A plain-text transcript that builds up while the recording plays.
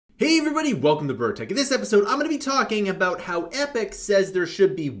Hey everybody, welcome to Bura. In this episode, I'm going to be talking about how Epic says there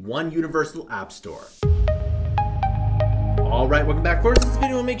should be one universal app store. Alright, welcome back. For this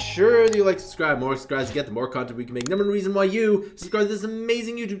video, make sure that you like to subscribe. The more subscribes you get, the more content we can make. Number one reason why you subscribe to this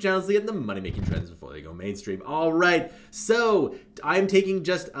amazing YouTube channel is to get the money-making trends before they go mainstream. Alright, so I'm taking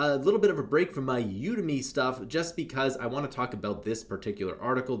just a little bit of a break from my Udemy stuff just because I want to talk about this particular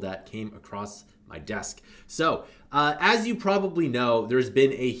article that came across my desk. So, as you probably know, there's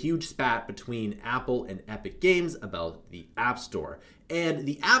been a huge spat between Apple and Epic Games about the App Store. And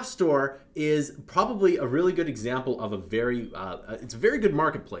the App Store is probably a really good example of it's a very good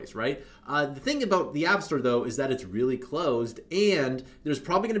marketplace, right? The thing about the App Store, though, is that it's really closed, and there's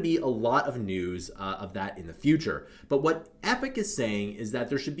probably going to be a lot of news of that in the future. But what Epic is saying is that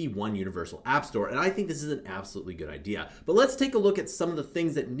there should be one universal App Store, and I think this is an absolutely good idea. But let's take a look at some of the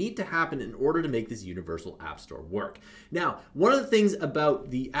things that need to happen in order to make this universal App Store work. Now, one of the things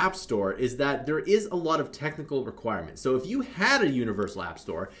about the App Store is that there is a lot of technical requirements. So if you had a universal App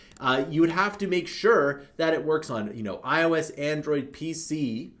Store, you would have to make sure that it works on, iOS, Android,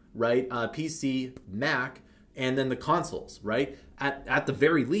 PC, right? PC, Mac, and then the consoles, right? At the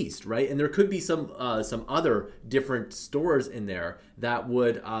very least, right? And there could be some other different stores in there that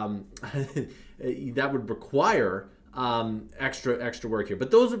would that would require extra work here.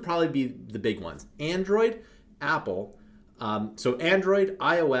 But those would probably be the big ones: Android, Apple. So Android,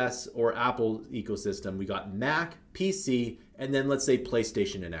 iOS, or Apple ecosystem. We got Mac, PC, and then let's say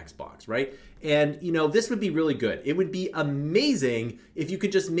PlayStation and Xbox, right? And this would be really good. It would be amazing if you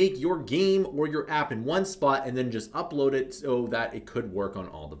could just make your game or your app in one spot and then just upload it so that it could work on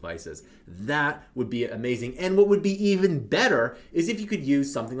all devices. That would be amazing. And what would be even better is if you could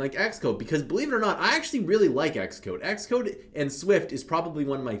use something like Xcode, because believe it or not, I actually really like Xcode. Xcode and Swift is probably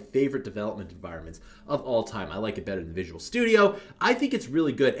one of my favorite development environments of all time. I like it better than Visual Studio. I think it's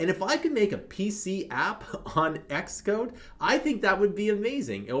really good. And if I could make a PC app on Xcode, I think that would be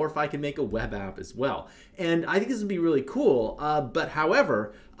amazing. Or if I can make a web app as well. And I think this would be really cool. But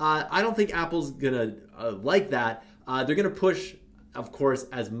however, I don't think Apple's gonna like that. They're gonna push, of course,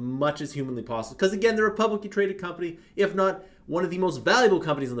 as much as humanly possible. Because again, they're a publicly traded company, if not one of the most valuable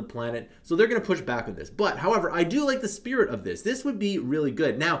companies on the planet. So they're gonna push back on this. But however, I do like the spirit of this. This would be really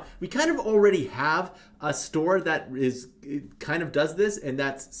good. Now, we kind of already have a store that kind of does this, and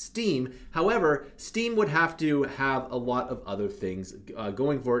that's Steam. However, Steam would have to have a lot of other things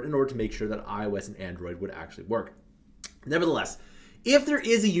going for it in order to make sure that iOS and Android would actually work. Nevertheless, if there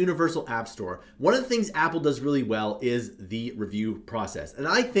is a universal app store, one of the things Apple does really well is the review process. And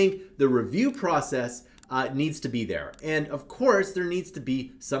I think the review process needs to be there. And of course, there needs to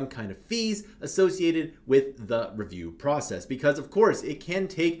be some kind of fees associated with the review process, because of course, it can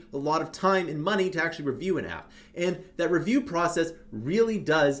take a lot of time and money to actually review an app. And that review process really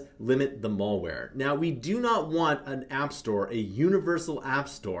does limit the malware. Now, we do not want an app store, a universal app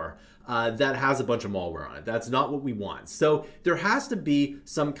store, that has a bunch of malware on it. That's not what we want. So there has to be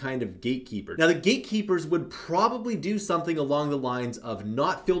some kind of gatekeeper. Now, the gatekeepers would probably do something along the lines of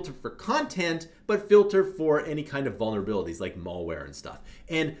not filter for content, but filter for any kind of vulnerabilities like malware and stuff.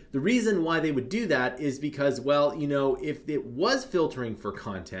 And the reason why they would do that is because, well, if it was filtering for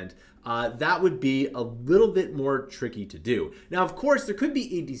content, that would be a little bit more tricky to do. Now, of course, there could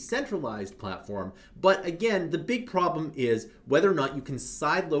be a decentralized platform, but again, the big problem is whether or not you can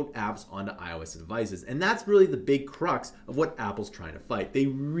sideload apps onto iOS devices. And that's really the big crux of what Apple's trying to fight. They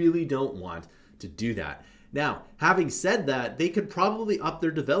really don't want to do that. Now, having said that, they could probably up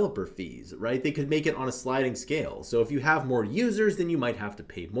their developer fees, right? They could make it on a sliding scale. So if you have more users, then you might have to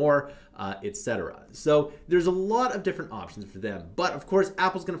pay more, etc. So there's a lot of different options for them. But of course,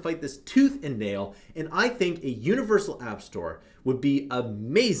 Apple's going to fight this tooth and nail. And I think a universal app store would be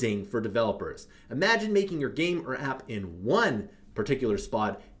amazing for developers. Imagine making your game or app in one particular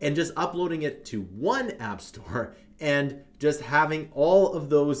spot and just uploading it to one app store and just having all of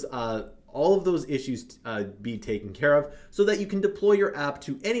those issues be taken care of so that you can deploy your app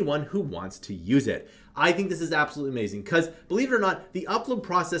to anyone who wants to use it. I think this is absolutely amazing because, believe it or not, the upload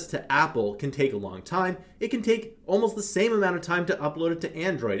process to Apple can take a long time. It can take almost the same amount of time to upload it to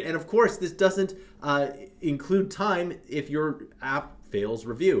Android. And of course, this doesn't include time if your app fails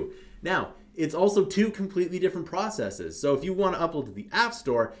review. Now, it's also two completely different processes. So if you want to upload to the App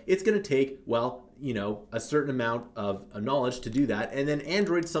Store, it's going to take, well, a certain amount of knowledge to do that. And then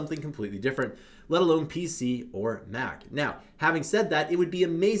Android, something completely different, let alone PC or Mac. Now, having said that, it would be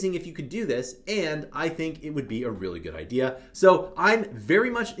amazing if you could do this, and I think it would be a really good idea. So I'm very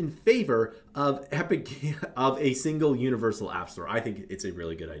much in favor of of a single universal app store. I think it's a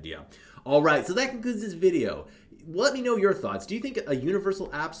really good idea. All right, so that concludes this video. let me know your thoughts. Do you think a universal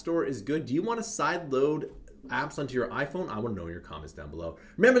app store is good? Do you want to side load apps onto your iPhone? I want to know in your comments down below.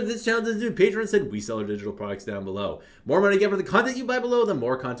 Remember, this channel doesn't do Patreon, said we sell our digital products down below. More money to get for the content you buy below, the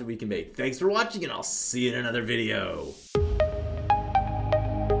more content we can make. Thanks for watching, and I'll see you in another video.